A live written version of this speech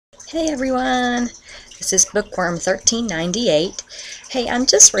Hey everyone, this is Bookworm 1398. Hey, I'm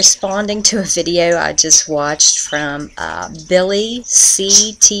just responding to a video I just watched from BillyCtv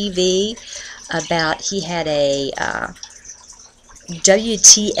about he had a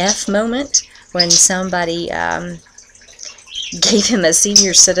WTF moment when somebody gave him a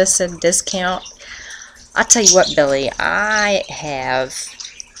senior citizen discount. I'll tell you what, Billy, I have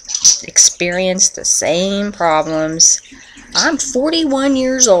experienced the same problems. I'm 41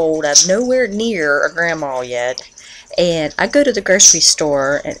 years old. I'm nowhere near a grandma yet. And I go to the grocery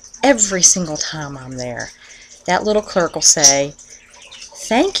store, and every single time I'm there, that little clerk will say,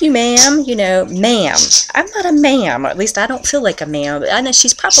 "Thank you, ma'am." You know, ma'am. I'm not a ma'am. At least I don't feel like a ma'am. I know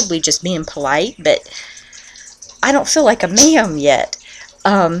she's probably just being polite, but I don't feel like a ma'am yet.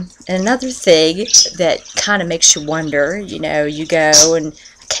 And another thing that kind of makes you wonder, you know, you go, and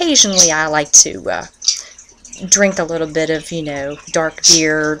occasionally I like to drink a little bit of, you know, dark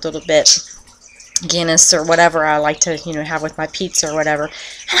beer, a little bit Guinness or whatever I like to, you know, have with my pizza or whatever, and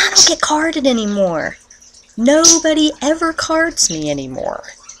I don't get carded anymore. Nobody ever cards me anymore,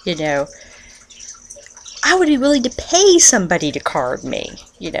 you know. I would be willing to pay somebody to card me,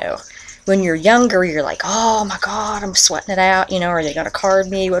 you know. When you're younger, you're like, oh my God, I'm sweating it out, you know, are they going to card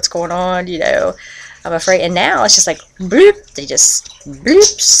me? What's going on, you know? I'm afraid. And now it's just like, bloop, they just,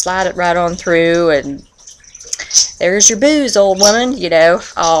 bloop, slide it right on through, and there's your booze, old woman, you know.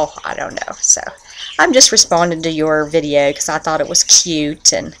 Oh, I don't know. So I'm just responding to your video because I thought it was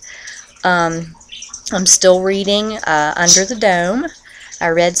cute. And I'm still reading Under the Dome. I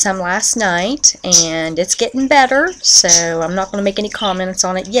read some last night, and it's getting better, so I'm not going to make any comments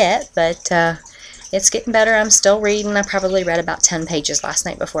on it yet, but it's getting better. I'm still reading. I probably read about 10 pages last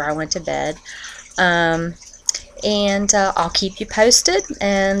night before I went to bed. And I'll keep you posted,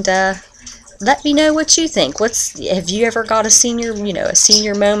 and let me know what you think. Have you ever got a senior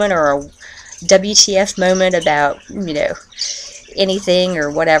moment or a WTF moment about, you know, anything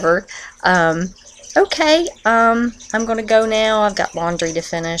or whatever? Okay, I'm gonna go now. I've got laundry to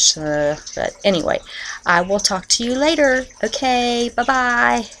finish, but anyway, I will talk to you later. Okay,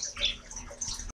 bye-bye.